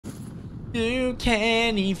You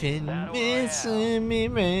can't even miss me,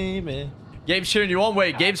 baby. Gabe's cheering you on.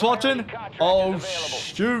 Wait, Gabe's watching? Oh,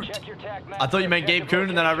 shoot. I thought you meant Gabe Kuhn,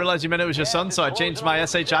 and then I realized you meant it was your son, so I changed my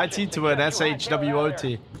SHIT to an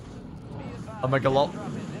SHWOT. I'll make a lot.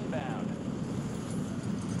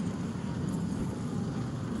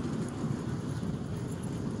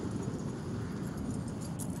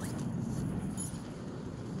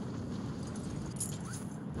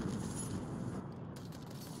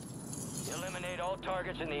 Eliminate all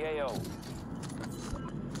targets in the AO.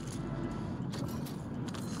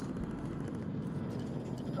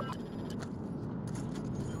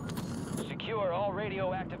 Secure all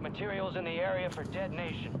radioactive materials in the area for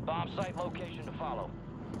detonation. Bomb site location to follow.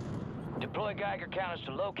 Deploy Geiger counters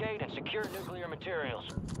to locate and secure nuclear materials.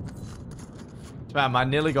 Man, I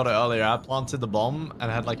nearly got it earlier. I planted the bomb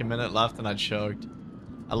and I had like a minute left and I choked.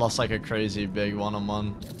 I lost like a crazy big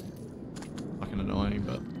one-on-one. Fucking annoying,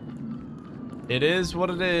 but it is what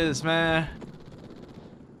it is, man.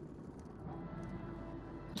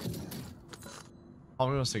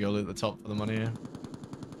 Probably wants to go loot the top for the money here.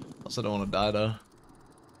 Also don't want to die though.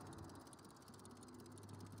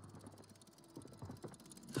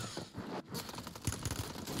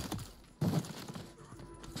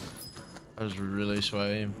 I was really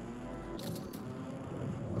sweaty.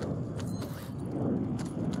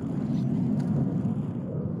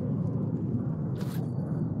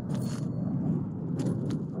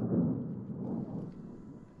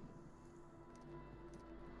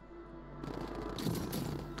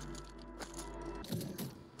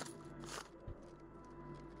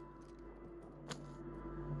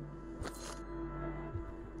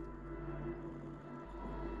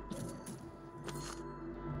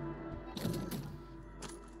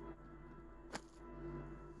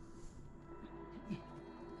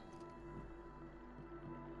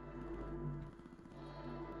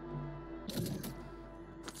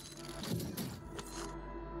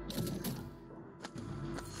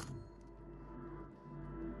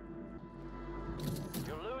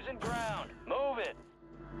 Ground. Move it.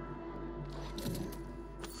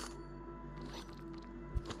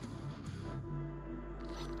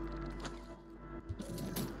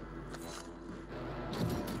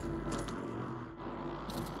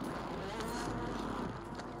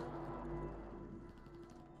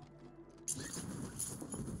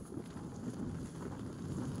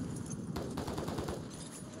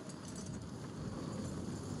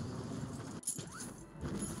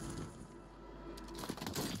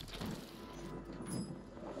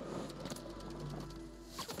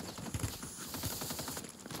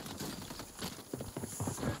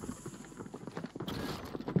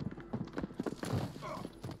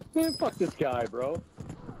 Man, fuck this guy, bro.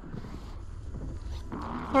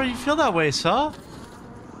 Bro, you feel that way, sir?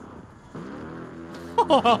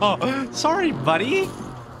 Oh, sorry, buddy.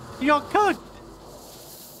 You got cooked.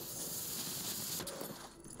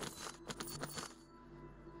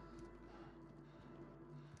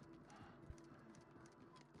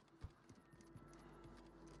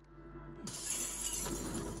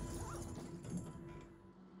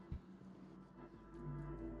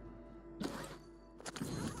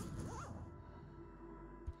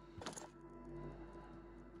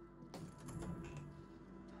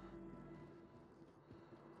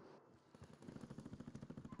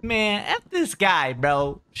 Man, F this guy,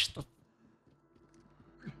 bro.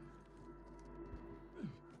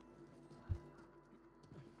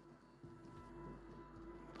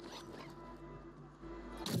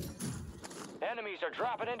 Enemies are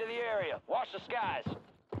dropping into the area. Watch the skies.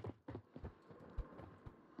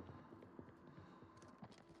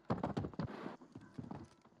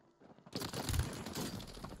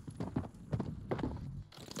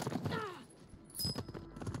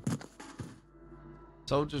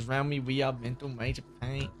 Soldiers around me, we are mental major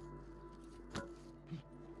pain.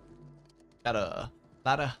 Got a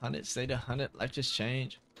lot of 100, say the 100, life just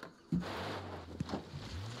changed.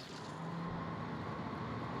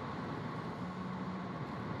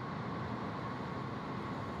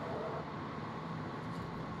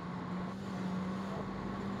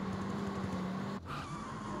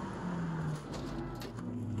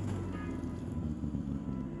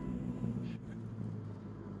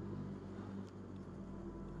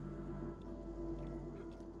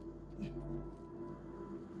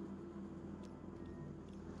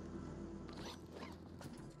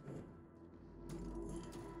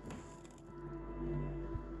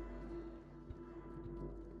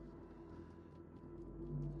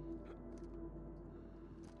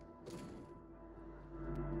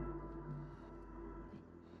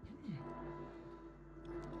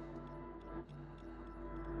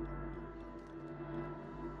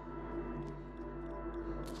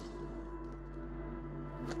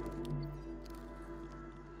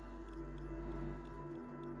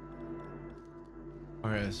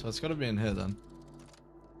 Okay, so it's got to be in here then.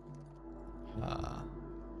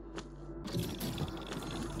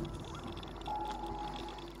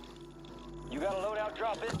 You got a loadout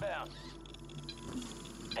drop inbound.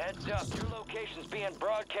 Heads up, your location's being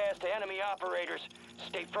broadcast to enemy operators.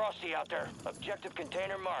 Stay frosty out there. Objective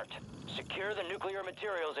container marked. Secure the nuclear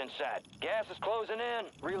materials inside. Gas is closing in.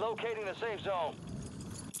 Relocating the safe zone.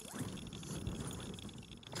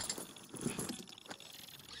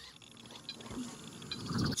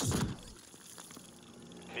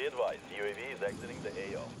 Be advised, UAV is exiting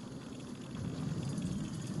the AO.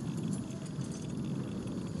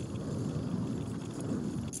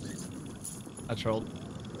 I trolled.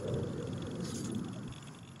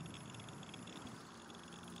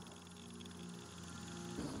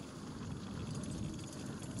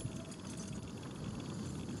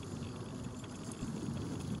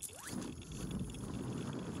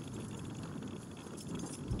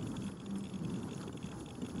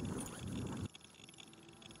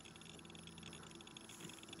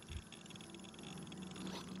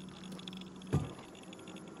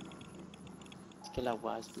 Es que la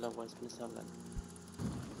WAS me está hablando.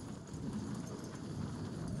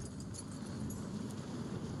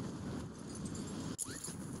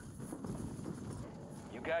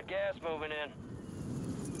 You got gas moving in.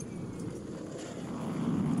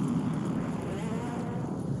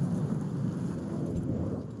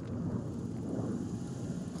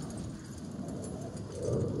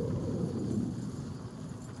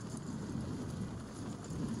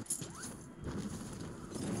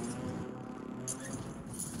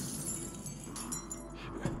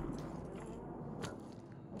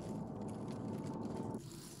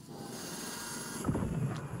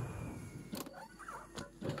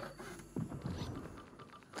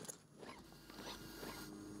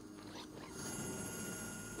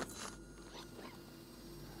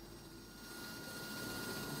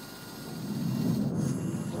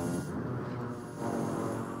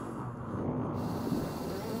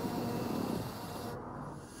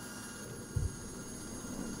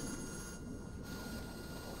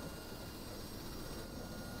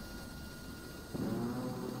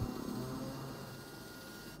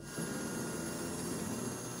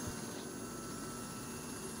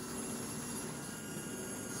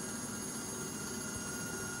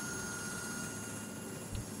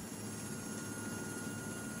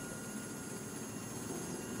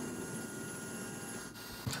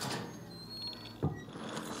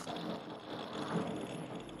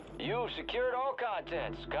 You've secured all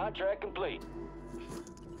contents. Contract complete.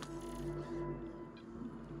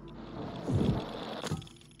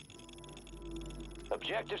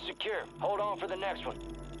 Objective secure. Hold on for the next one.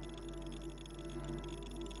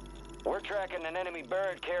 We're tracking an enemy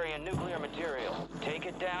bird carrying nuclear material. Take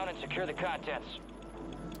it down and secure the contents.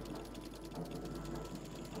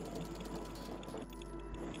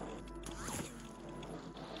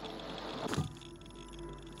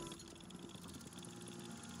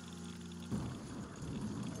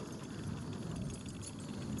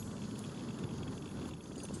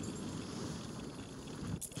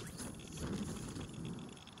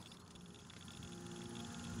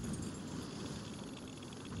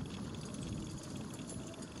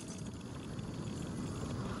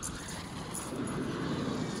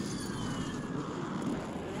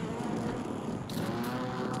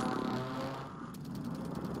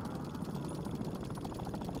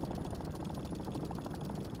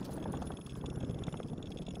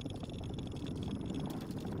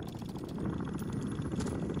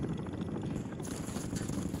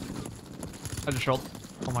 I just trolled.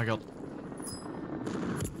 Oh my god.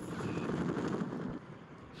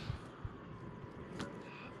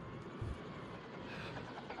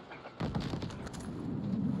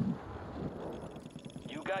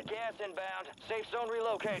 You got gas inbound. Safe zone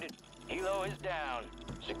relocated. Helo is down.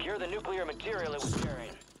 Secure the nuclear material it was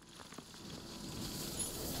carrying.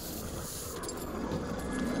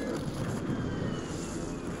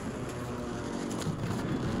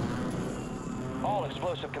 All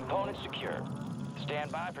explosive components secure.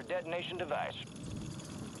 Stand by for detonation device.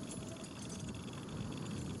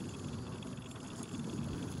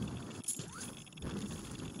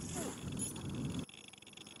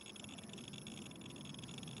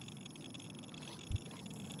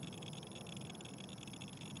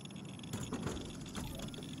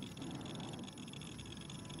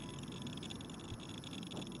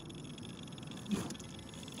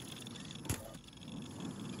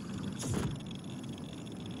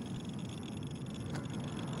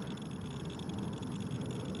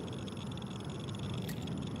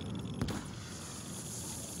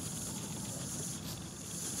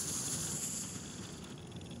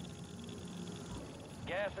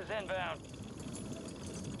 Gas is inbound.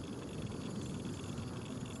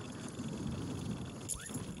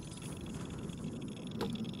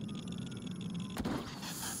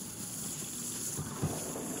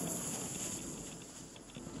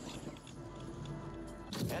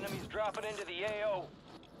 Enemies dropping into the AO.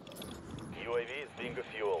 UAV is being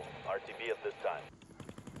fuel. RTB at this time.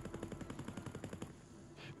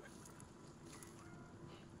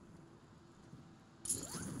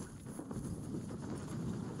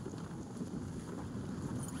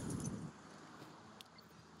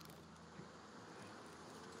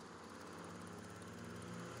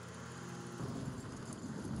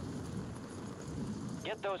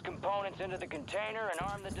 Get those components into the container and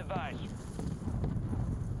arm the device.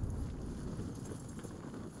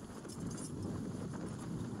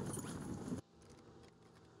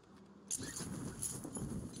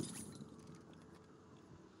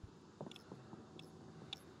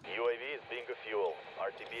 UAV is being fuel.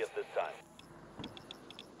 RTB at this time.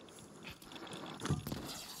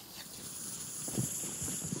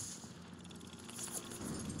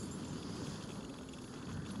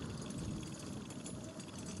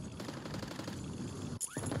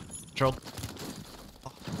 Control.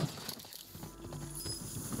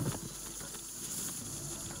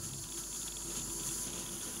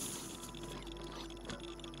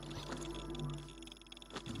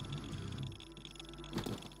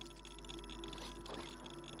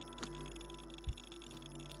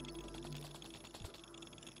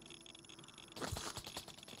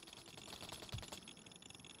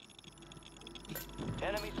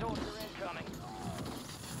 Enemy soldier incoming.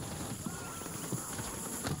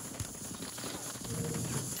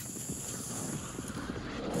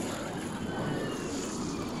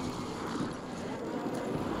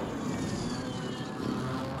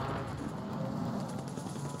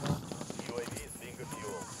 UAV is being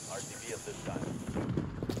fuel. RTB at this time.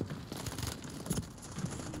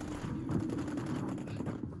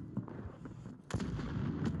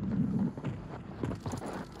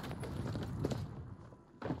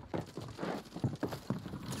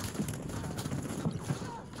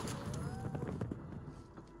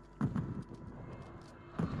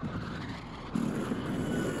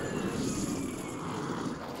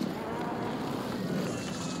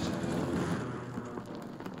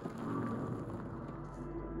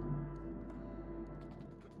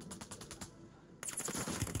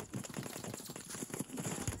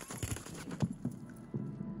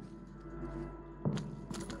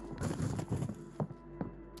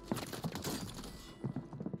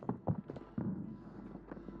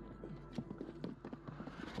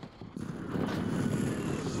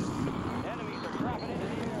 Enemies are dropping into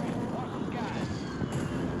the area. Watch the skies.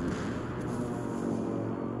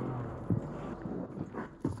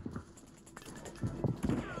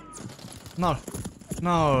 No.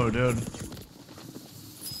 No, dude. This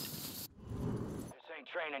ain't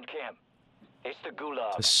training camp. It's the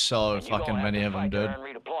gulag. There's so And you gonna fucking have many to of them, fight to dude. earn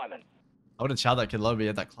redeployment. I would have shot that kid low, but he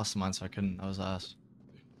had that cluster mine, so I couldn't. That was ass.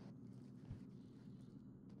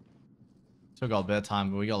 Took our bare time,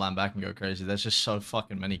 but we gotta land back and go crazy. There's just so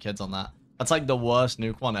fucking many kids on that. That's like the worst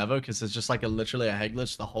nuke one ever, because there's just like literally a head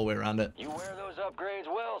glitch the whole way around it. You wear those upgrades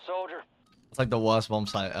well, soldier. It's like the worst bomb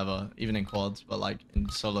site ever, even in quads, but like in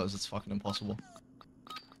solos, it's fucking impossible.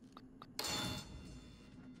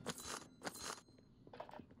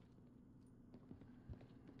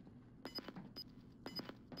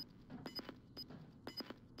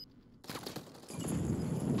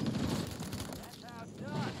 That's how it's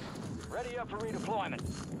done. Ready up for redeployment.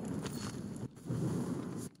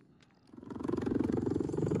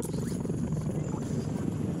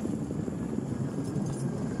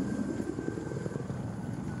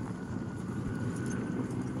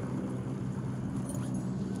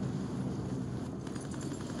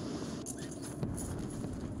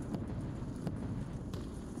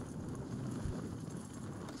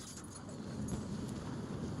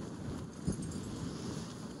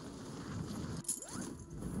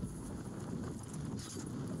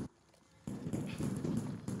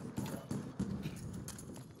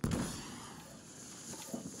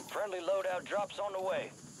 Friendly loadout drops on the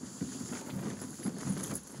way.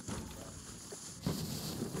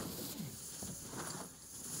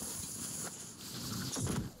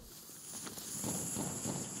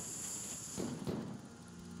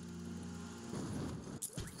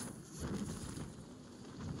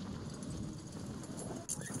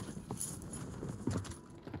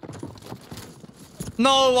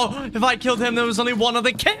 No! If I killed him, there was only one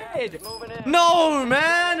other kid! Moving in. No,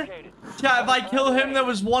 man! Yeah, if I kill him, there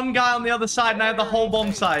was one guy on the other side and I had the whole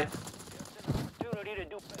bomb site. Opportunity to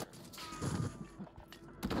do better.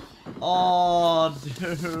 Oh,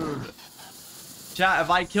 dude. Chat, if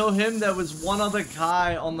I kill him, there was one other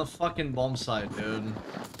guy on the fucking bomb site, dude.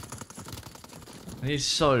 He's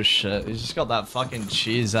so shit. He's just got that fucking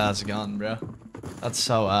cheese ass gun, bro. That's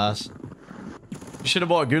so ass. You should have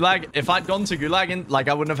bought a gulag. If I'd gone to gulag, and like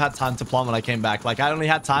I wouldn't have had time to plumb when I came back. Like I only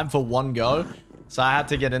had time for one go, so I had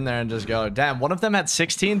to get in there and just go. Damn, one of them had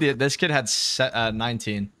 16. This kid had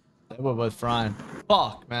 19. They were both frying.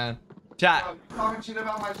 Fuck, man. Chat. You talking shit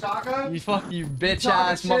about my shotgun? You bitch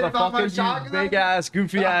ass motherfucker. You big ass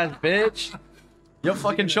goofy ass bitch. Your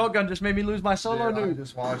fucking shotgun just made me lose my solo, dude. I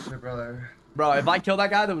just watched it, brother. Bro, if I kill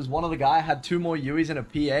that guy, there was one other guy. I had 2 more UEs and a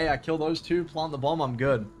PA. I kill those 2, plant the bomb, I'm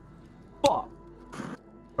good. Fuck.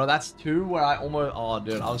 Bro, that's 2 where I almost... Oh,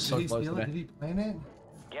 dude, I was so close to that. Did he plant it?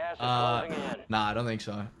 Gas is closing in. Nah, I don't think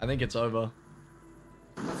so. I think it's over.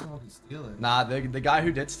 That's not steal it. Nah, the guy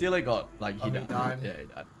who did steal it got, like, he died. He Yeah, he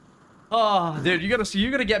died. Oh, dude, you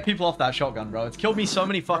gotta get people off that shotgun, bro. It's killed me so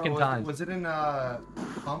many fucking times. Was it in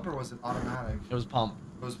pump or was it automatic? It was pump.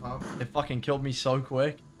 It was pump? It fucking killed me so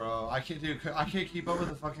quick. Bro, I can't keep up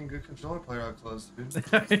with a fucking good controller player up close,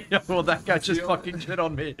 dude. Yeah, well, that guy just fucking shit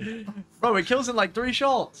on me. Bro, it kills in like 3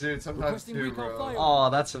 shots. Dude, sometimes too, bro. Oh,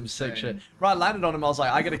 that's some sick shit. Bro, I landed on him. I was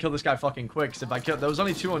like, I gotta kill this guy fucking quick. Cause if I kill, there was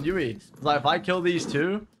only 2 on UE. Like, if I kill these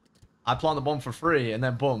 2, I plant the bomb for free, and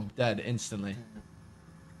then boom, dead instantly.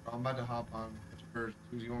 Bro, I'm about to hop on. Do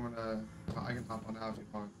you want me to? I can hop on now if you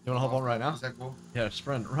want. You wanna hop on right now? Is that cool? Yeah,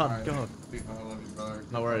 sprint, run, Right. go. I love you, brother.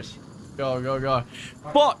 No worries. Go, go, go.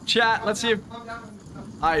 Fuck, chat. Let's see if...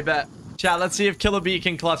 I bet. Chat, let's see if Killer B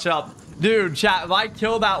can clutch up. Dude, chat, if I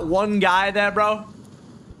kill that one guy there, bro.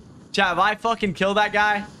 Chat, if I fucking kill that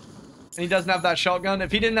guy, and he doesn't have that shotgun.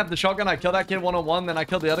 If he didn't have the shotgun, I'd kill that kid one-on-one, then I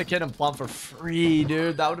kill the other kid and plant for free,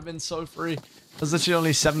 dude. That would have been so free. There's literally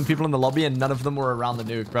only 7 people in the lobby, and none of them were around the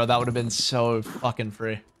nuke, bro. That would have been so fucking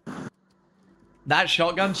free. That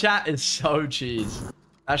shotgun, chat, is so cheese.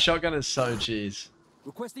 That shotgun is so cheese.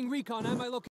 Requesting recon at my location.